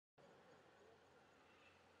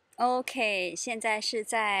OK， 现在是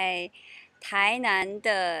在台南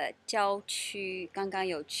的郊区，刚刚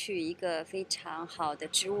有去一个非常好的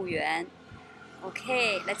植物园。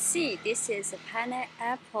OK，let's see. This is a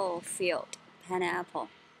pineapple field. Pineapple，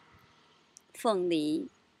 凤梨，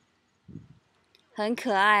很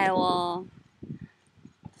可爱哦。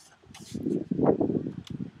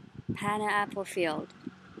Pineapple field。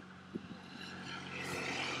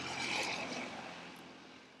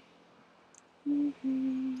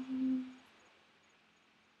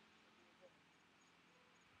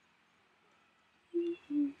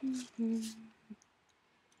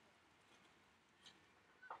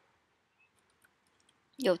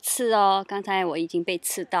有刺哦，刚才我已经被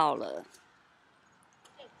刺到了。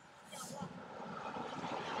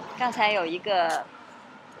刚才有一个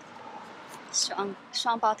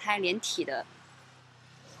双胞胎连体的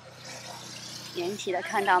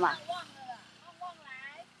看到吗？旺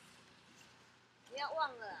来，不要忘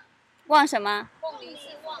了。旺什么？凤梨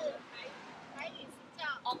是旺，台语是叫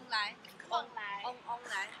翁来，翁来，翁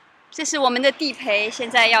来。这是我们的地陪，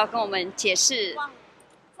现在要跟我们解释。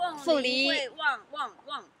凤梨会旺，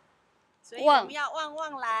所以我们要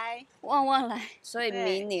旺来，旺来。所以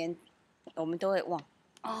明年我们都会旺。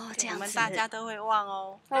哦，这样子。我们大家都会旺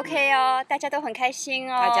哦。OK 哦，大家都很开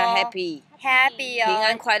心哦。大家 happy 哦，平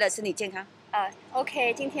安快乐，身体健康。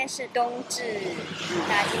OK， 今天是冬至，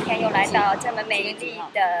那今天又来到这么美丽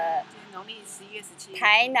的农历11月17日，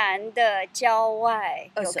台南的郊外，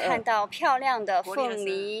 22有看到漂亮的凤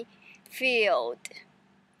梨 field，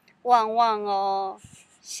 旺旺哦，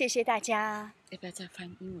谢谢大家。要不要再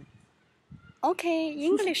翻英文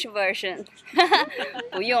OK，English version，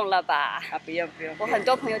 不用了吧？不用。我很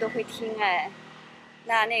多朋友都会听哎。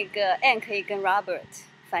那个 Ann 可以跟 Robert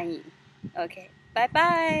翻译。OK， 拜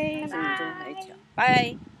拜。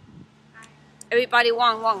拜。Everybody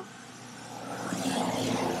旺。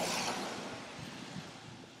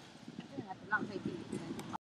这还不浪费地。